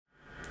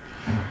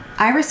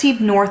I received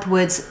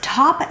Northwood's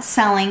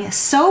top-selling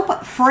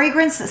soap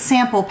fragrance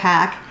sample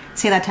pack.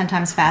 Say that 10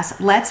 times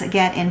fast. Let's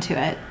get into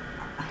it.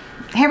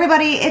 Hey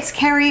everybody, it's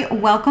Carrie.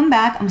 Welcome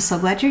back. I'm so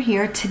glad you're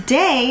here.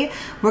 Today,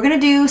 we're gonna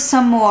do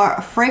some more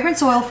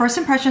fragrance oil first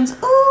impressions.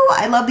 Ooh,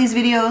 I love these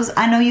videos.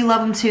 I know you love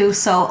them too,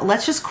 so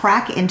let's just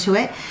crack into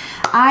it.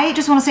 I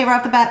just wanna say right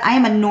off the bat, I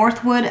am a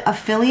Northwood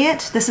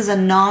affiliate. This is a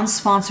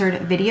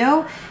non-sponsored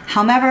video.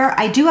 However,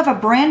 I do have a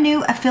brand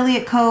new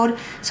affiliate code,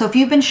 so if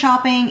you've been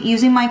shopping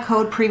using my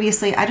code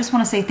previously, I just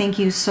wanna say thank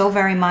you so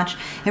very much.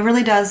 It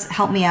really does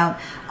help me out.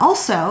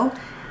 Also,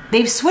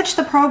 they've switched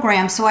the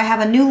program, so I have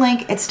a new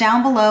link. It's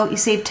down below. You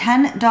save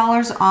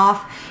 $10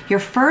 off your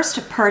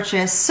first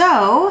purchase.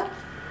 So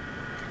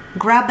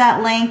grab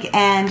that link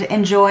and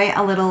enjoy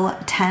a little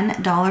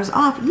 $10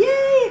 off.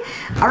 Yay!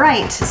 All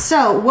right,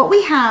 so what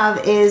we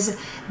have is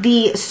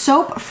the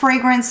soap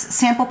fragrance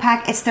sample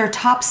pack. It's their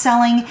top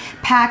selling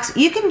packs.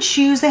 You can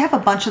choose, they have a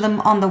bunch of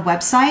them on the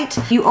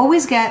website. You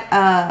always get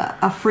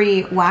a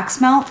free wax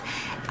melt.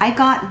 I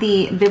got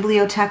the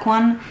Bibliotech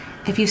one.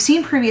 If you've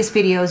seen previous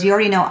videos, you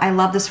already know I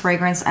love this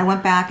fragrance. I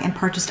went back and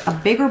purchased a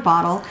bigger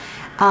bottle.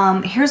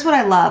 Here's what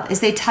I love, is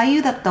they tell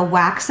you that the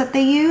wax that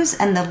they use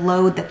and the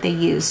load that they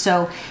use.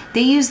 So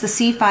they use the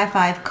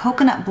C55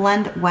 coconut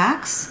blend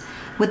wax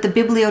with the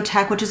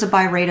Bibliotech, which is a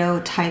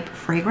Byredo type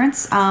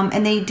fragrance.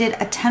 And they did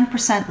a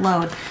 10%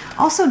 load.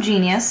 Also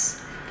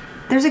genius,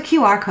 there's a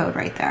QR code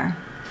right there.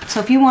 So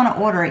if you want to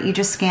order it, you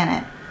just scan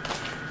it.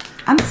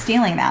 I'm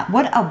stealing that.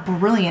 What a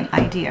brilliant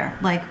idea.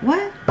 Like,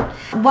 what?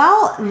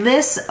 While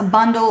this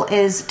bundle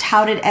is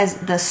touted as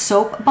the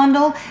soap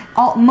bundle,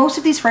 most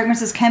of these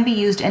fragrances can be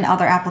used in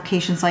other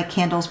applications like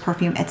candles,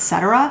 perfume,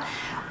 etc.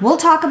 We'll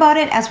talk about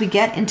it as we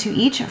get into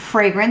each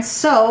fragrance.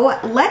 So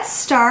let's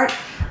start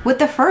with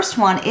the first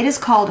one. It is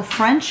called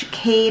French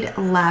CADE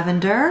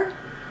Lavender.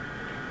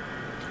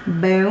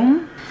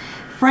 Boom.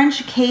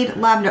 French CADE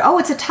Lavender. Oh,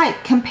 it's a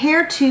type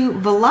compared to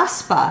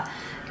Voluspa.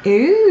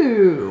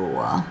 Ooh.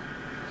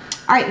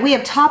 All right, we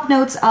have top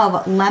notes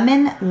of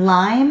lemon,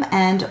 lime,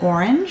 and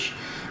orange.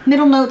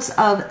 Middle notes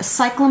of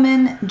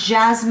cyclamen,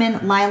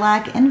 jasmine,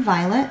 lilac, and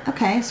violet.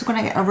 Okay, so we're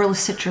gonna get a real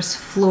citrus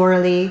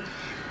florally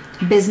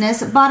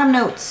business. Bottom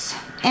notes,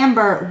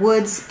 amber,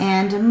 woods,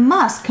 and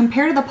musk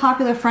compared to the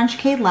popular French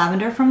CADE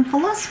Lavender from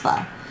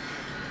Voluspa.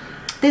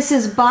 This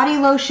is body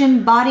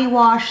lotion, body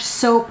wash,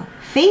 soap,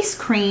 face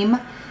cream,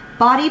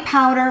 body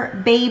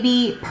powder,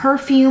 baby,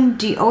 perfume,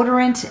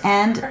 deodorant,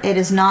 and it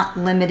is not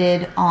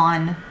limited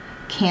on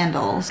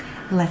candles.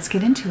 Let's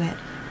get into it.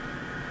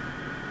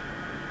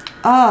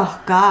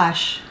 Oh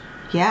gosh,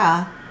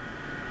 yeah.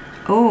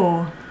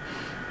 Oh,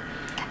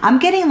 I'm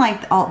getting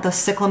like all the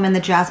cyclamen, the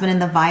jasmine,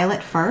 and the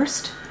violet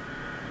first.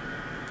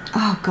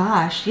 Oh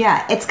gosh,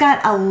 yeah. It's got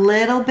a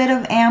little bit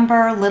of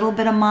amber, a little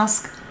bit of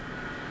musk.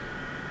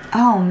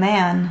 Oh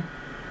man,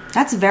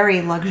 that's very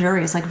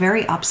luxurious, like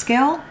very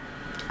upscale.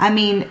 I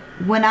mean,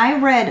 when I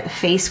read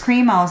face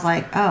cream, I was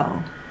like,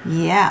 oh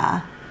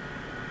yeah.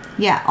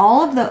 Yeah,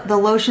 all of the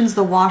lotions,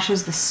 the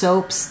washes, the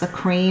soaps, the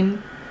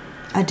cream,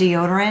 a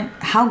deodorant.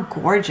 How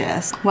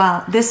gorgeous.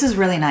 Wow, this is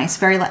really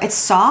nice. It's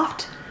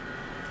soft.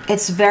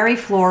 It's very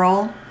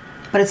floral,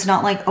 but it's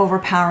not like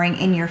overpowering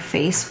in your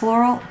face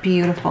floral.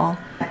 Beautiful.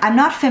 I'm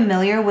not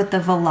familiar with the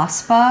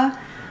Voluspa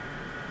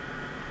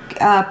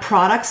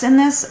products in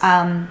this,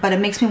 but it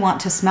makes me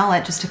want to smell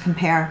it just to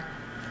compare.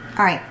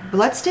 All right,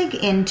 let's dig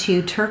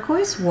into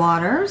Turquoise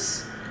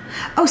Waters.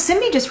 Oh,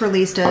 Simi just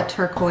released a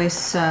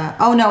turquoise,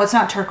 oh no, it's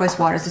not Turquoise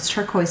Waters, it's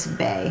Turquoise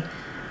Bay.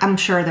 I'm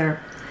sure they're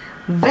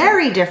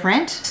very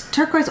different.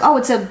 Turquoise, oh,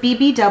 it's a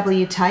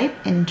BBW type,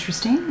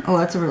 interesting. Oh,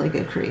 that's a really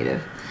good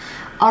creative.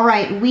 All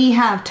right, we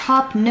have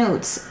top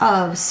notes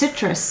of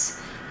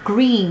citrus,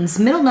 greens,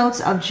 middle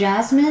notes of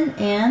jasmine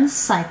and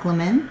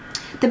cyclamen.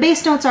 The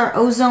base notes are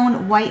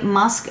ozone, white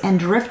musk, and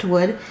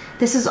driftwood.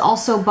 This is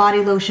also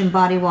body lotion,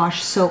 body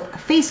wash, soap,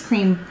 face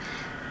cream,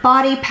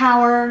 body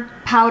powder,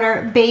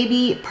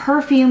 baby,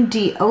 perfume,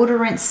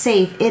 deodorant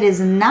safe. It is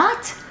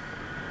not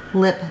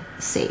lip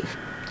safe.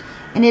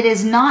 And it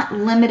is not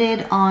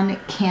limited on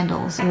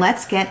candles.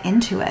 Let's get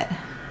into it.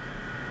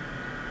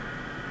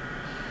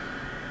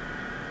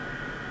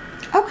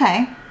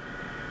 Okay.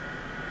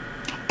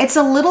 It's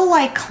a little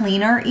like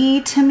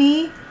cleaner-y to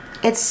me.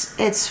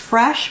 It's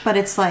fresh, but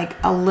it's like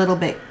a little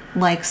bit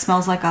like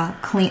smells like a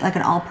like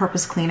an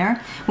all-purpose cleaner,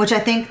 which I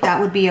think that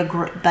would be a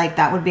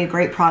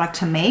great product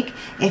to make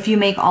if you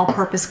make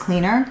all-purpose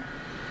cleaner.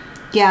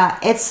 Yeah,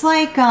 it's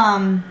like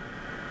I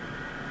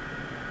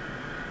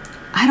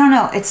don't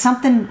know, it's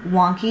something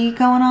wonky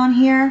going on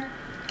here.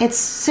 It's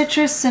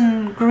citrus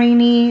and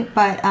greeny,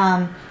 but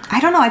I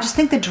don't know, I just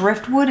think the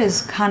driftwood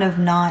is kind of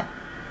not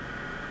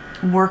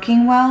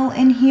working well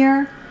in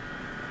here.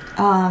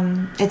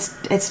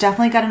 It's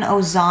definitely got an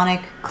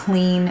ozonic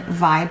clean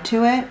vibe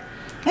to it.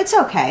 It's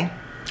okay.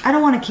 I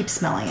don't want to keep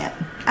smelling it.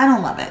 I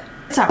don't love it.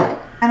 It's alright.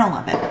 I don't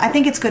love it. I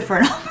think it's good for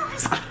an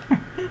all-purpose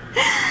cleaner.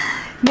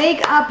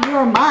 Make up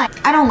your mind.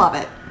 I don't love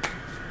it.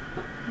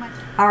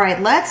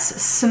 Alright, let's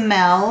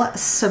smell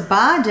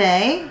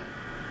Sabade.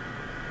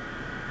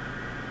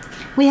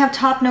 We have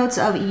top notes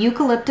of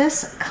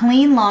eucalyptus,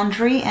 clean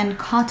laundry, and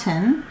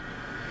cotton.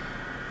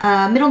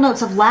 Middle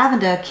notes of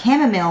lavender,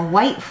 chamomile,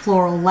 white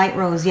floral, light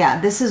rose. Yeah,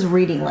 this is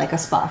reading like a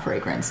spa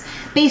fragrance.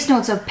 Base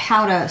notes of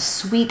powder,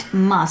 sweet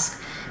musk.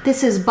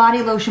 This is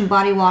body lotion,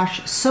 body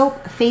wash,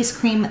 soap, face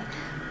cream,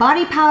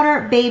 body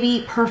powder,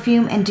 baby,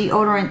 perfume, and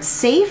deodorant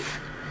safe.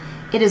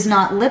 It is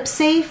not lip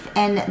safe,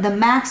 and the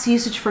max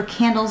usage for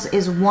candles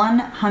is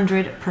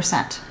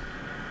 100%.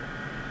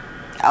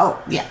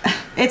 Oh, yeah.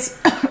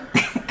 It's...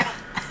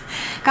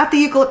 Got the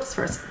eucalyptus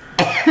first.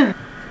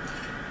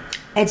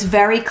 It's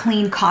very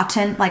clean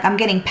cotton. Like, I'm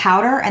getting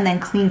powder and then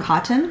clean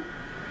cotton.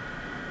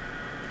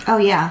 Oh,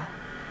 yeah.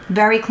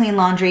 Very clean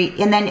laundry.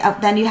 And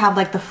then you have,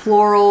 like, the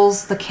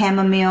florals, the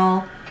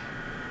chamomile.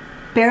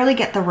 Barely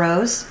get the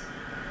rose.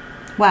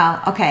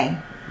 Wow, okay.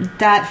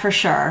 That for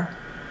sure.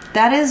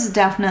 That is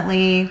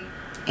definitely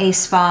a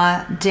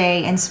spa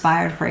day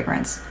inspired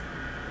fragrance.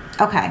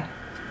 Okay.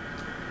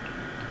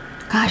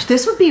 Gosh,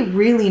 this would be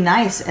really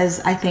nice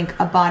as, I think,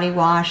 a body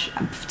wash,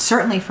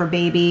 certainly for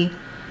baby.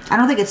 I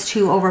don't think it's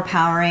too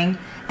overpowering.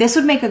 This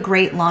would make a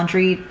great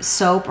laundry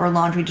soap or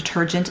laundry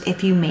detergent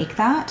if you make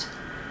that.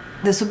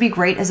 This would be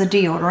great as a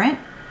deodorant.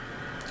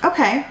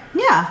 Okay,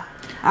 yeah.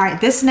 All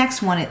right, this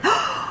next one is,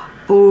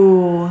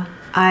 ooh,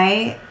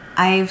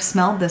 I've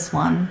smelled this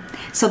one.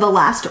 So the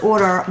last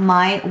order,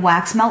 my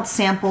wax melt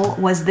sample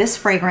was this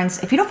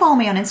fragrance. If you don't follow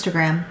me on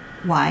Instagram,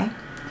 why?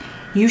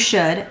 You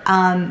should.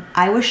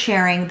 I was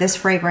sharing this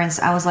fragrance.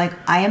 I was like,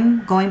 I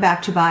am going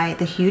back to buy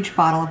the huge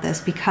bottle of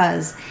this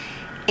because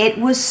it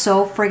was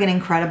so friggin'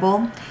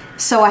 incredible.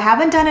 So I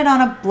haven't done it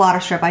on a blotter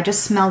strip. I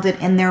just smelled it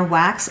in their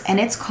wax, and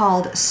it's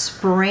called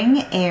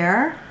Spring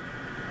Air.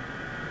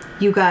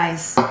 You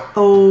guys,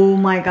 oh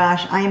my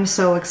gosh, I am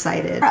so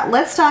excited. All right,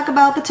 let's talk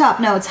about the top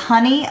notes.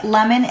 Honey,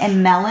 lemon,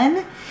 and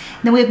melon.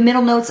 Then we have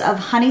middle notes of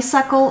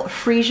honeysuckle,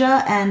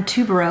 freesia, and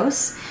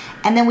tuberose.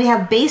 And then we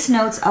have base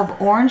notes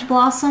of orange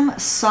blossom,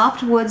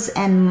 soft woods,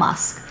 and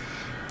musk.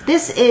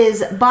 This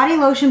is body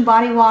lotion,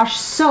 body wash,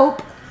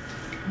 soap,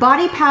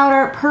 body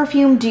powder,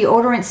 perfume,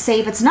 deodorant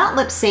safe. It's not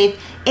lip safe.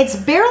 It's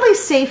barely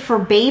safe for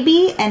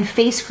baby and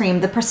face cream.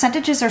 The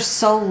percentages are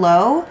so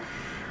low.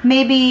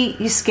 Maybe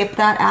you skip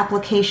that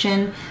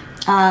application.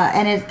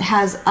 And it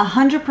has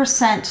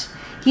 100%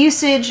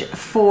 usage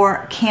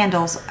for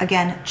candles.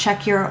 Again,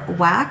 check your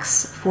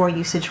wax for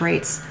usage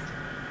rates.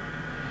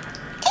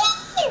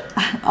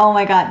 Oh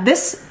my God,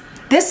 this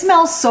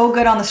smells so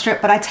good on the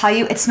strip, but I tell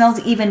you, it smells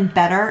even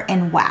better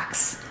in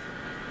wax.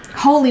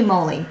 Holy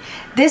moly.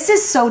 This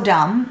is so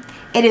dumb.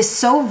 It is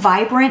so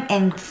vibrant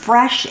and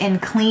fresh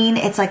and clean.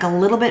 It's like a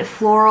little bit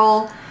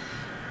floral.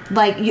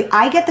 Like,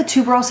 I get the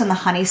tuberose and the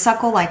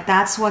honeysuckle. Like,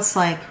 that's what's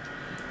like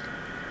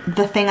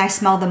the thing I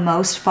smell the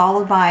most,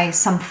 followed by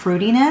some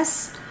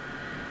fruitiness.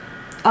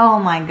 Oh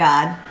my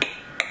God.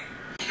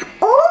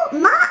 Oh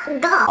my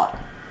God.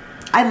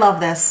 I love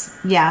this.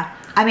 Yeah.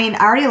 I mean,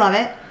 I already love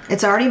it.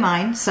 It's already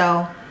mine,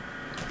 so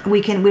we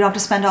don't have to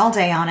spend all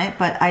day on it,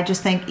 but I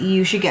just think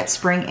you should get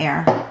Spring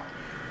Air.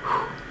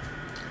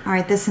 All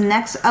right, this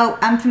next, oh,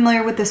 I'm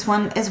familiar with this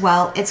one as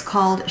well. It's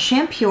called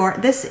Shampure.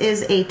 This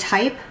is a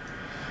type.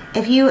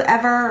 If you've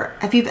ever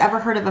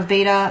heard of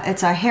Aveda,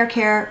 it's a hair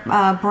care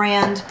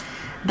brand.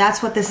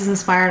 That's what this is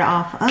inspired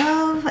off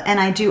of,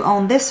 and I do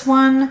own this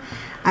one.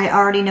 I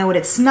already know what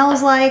it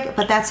smells like,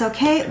 but that's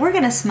okay. We're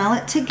gonna smell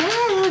it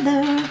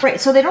together.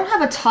 Right, so they don't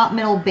have a top,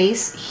 middle,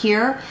 base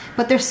here,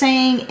 but they're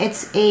saying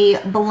it's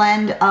a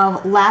blend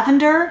of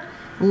lavender,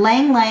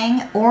 ylang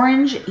ylang,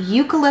 orange,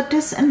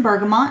 eucalyptus, and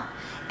bergamot.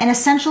 And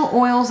essential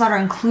oils that are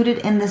included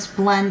in this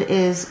blend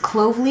is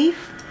clove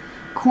leaf,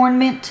 corn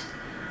mint,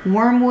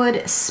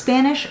 wormwood,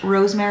 Spanish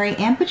rosemary,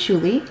 and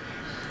patchouli.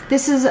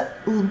 This is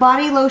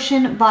body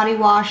lotion, body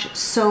wash,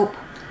 soap,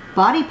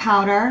 body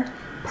powder,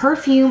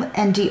 perfume,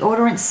 and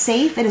deodorant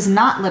safe. It is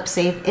not lip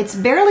safe. It's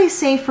barely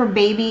safe for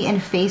baby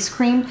and face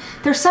cream.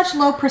 They're such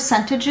low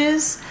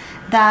percentages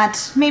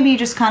that maybe you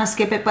just kind of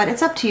skip it, but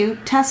it's up to you.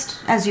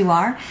 Test as you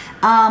are.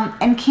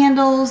 And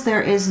candles,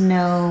 there is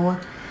no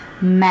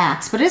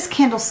max, but it is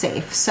candle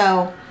safe.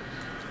 So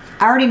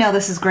I already know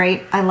this is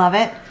great. I love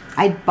it.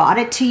 I bought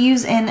it to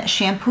use in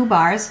shampoo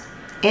bars.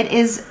 It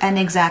is an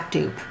exact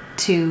dupe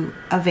to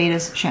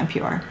Aveda's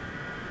Shampure.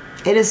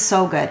 It is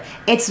so good.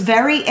 I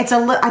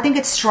think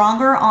it's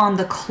stronger on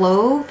the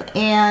clove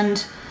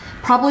and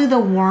probably the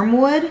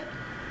wormwood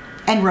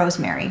and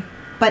rosemary.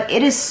 But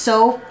it is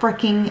so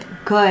freaking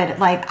good.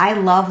 Like, I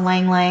love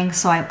ylang ylang,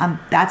 so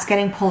that's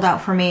getting pulled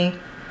out for me.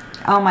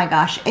 Oh my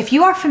gosh. If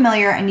you are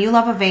familiar and you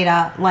love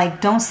Aveda,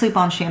 like, don't sleep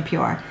on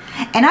Shampure.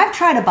 And I've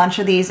tried a bunch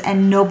of these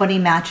and nobody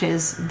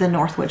matches the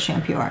Northwood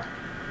Shampure.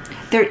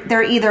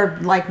 They're either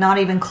like not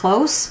even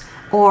close,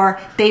 or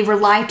they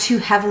rely too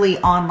heavily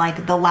on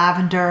like the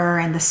lavender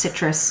and the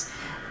citrus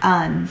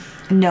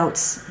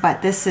notes.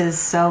 But this is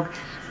so,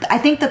 I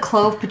think the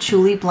clove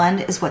patchouli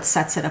blend is what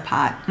sets it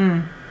apart.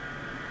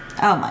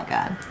 Oh my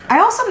God. I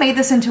also made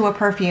this into a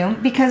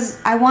perfume because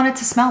I want it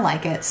to smell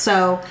like it.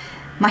 So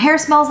my hair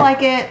smells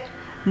like it.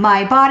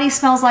 My body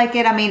smells like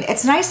it. I mean,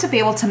 it's nice to be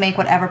able to make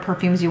whatever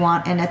perfumes you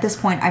want. And at this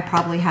point, I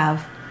probably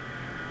have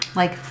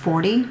like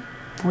 40,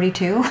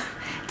 42.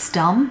 It's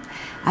dumb.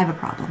 I have a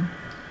problem.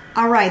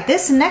 All right,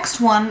 this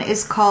next one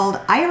is called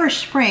Irish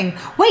Spring.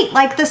 Wait,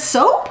 like the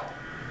soap?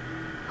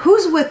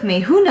 Who's with me?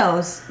 Who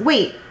knows?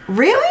 Wait,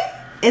 really?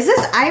 Is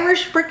this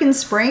Irish frickin'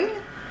 Spring?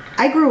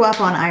 I grew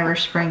up on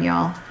Irish Spring,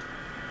 y'all.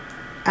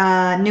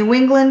 New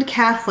England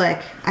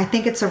Catholic. I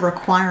think it's a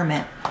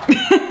requirement.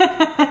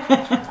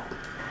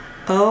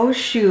 Oh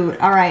shoot.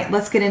 All right,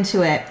 let's get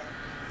into it.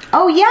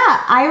 Oh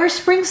yeah, Irish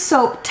Spring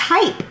soap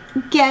type.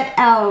 Get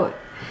out.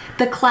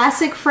 The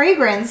classic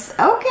fragrance.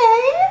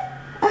 Okay.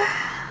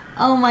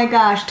 Oh my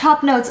gosh.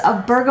 Top notes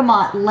of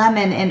bergamot,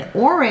 lemon, and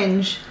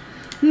orange.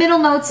 Middle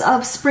notes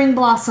of spring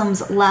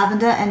blossoms,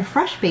 lavender, and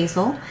fresh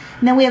basil.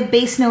 And then we have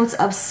base notes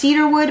of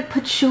cedarwood,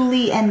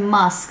 patchouli, and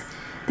musk.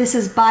 This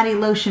is body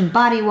lotion,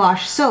 body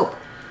wash, soap,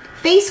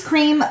 face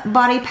cream,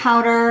 body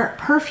powder,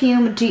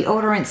 perfume,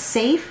 deodorant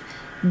safe,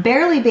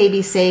 barely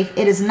baby safe.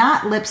 It is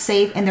not lip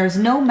safe, and there's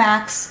no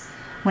max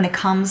when it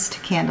comes to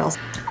candles.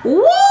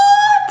 What?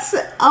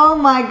 Oh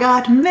my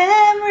God,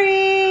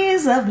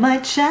 memories of my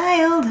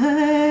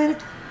childhood.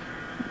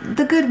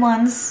 The good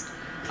ones.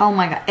 Oh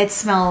my God, it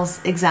smells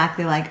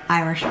exactly like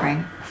Irish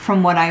Spring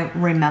from what I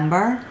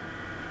remember.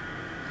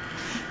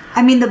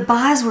 I mean, the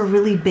bars were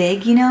really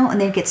big, you know, and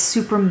they'd get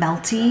super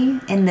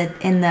melty in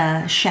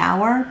the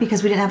shower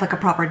because we didn't have like a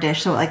proper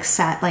dish, so it like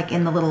sat like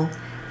in the little,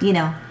 you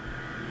know,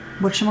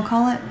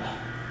 whatchamacallit?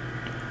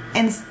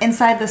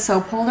 Inside the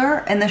soap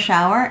holder in the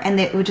shower, and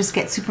it would just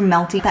get super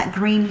melty. That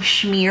green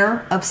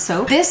schmear of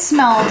soap. This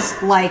smells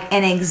like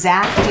an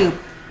exact dupe.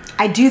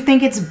 I do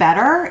think it's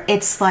better.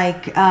 It's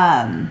like,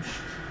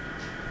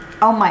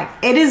 oh my,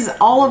 it is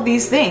all of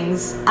these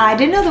things. I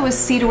didn't know there was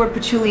cedarwood,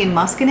 patchouli, and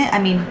musk in it. I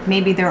mean,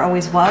 maybe there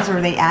always was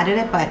or they added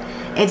it, but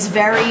it's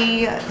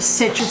very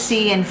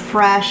citrusy and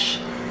fresh.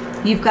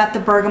 You've got the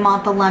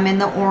bergamot, the lemon,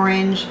 the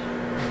orange.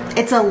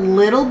 It's a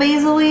little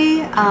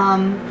basil-y.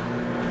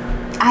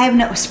 I have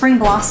no, spring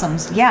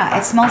blossoms. Yeah,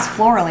 it smells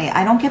florally.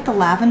 I don't get the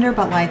lavender,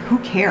 but like, who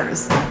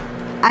cares?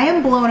 I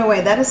am blown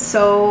away. That is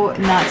so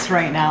nuts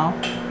right now.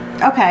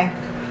 Okay,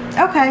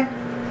 okay.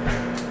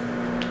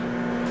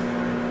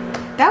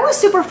 That was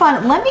super fun.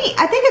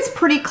 I think it's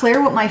pretty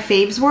clear what my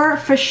faves were.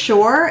 For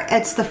sure,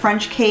 it's the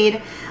French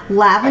CADE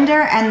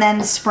Lavender and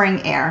then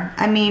Spring Air.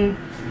 I mean,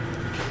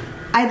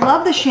 I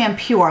love the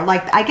Shampure.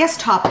 Like, I guess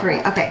top three.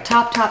 Okay,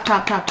 top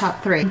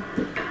three.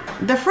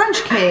 The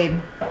French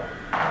CADE.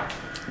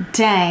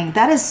 Dang,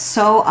 that is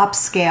so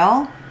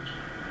upscale.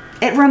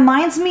 It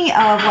reminds me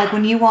of like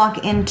when you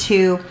walk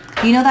into,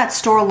 you know that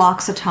store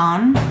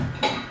L'Occitane?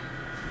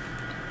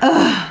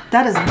 Ugh,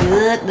 that is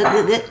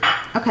good.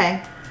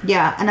 Okay.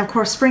 Yeah, and of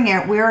course Spring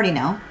Air, we already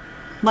know.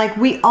 Like,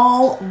 we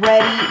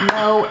already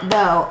know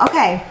though.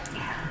 Okay,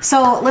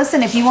 so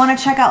listen, if you want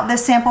to check out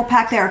this sample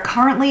pack, they are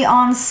currently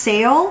on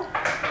sale.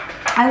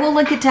 I will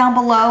link it down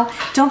below.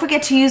 Don't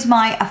forget to use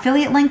my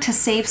affiliate link to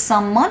save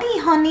some money,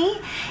 honey.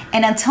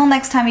 And until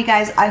next time, you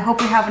guys, I hope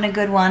you're having a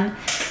good one.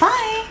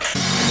 Bye.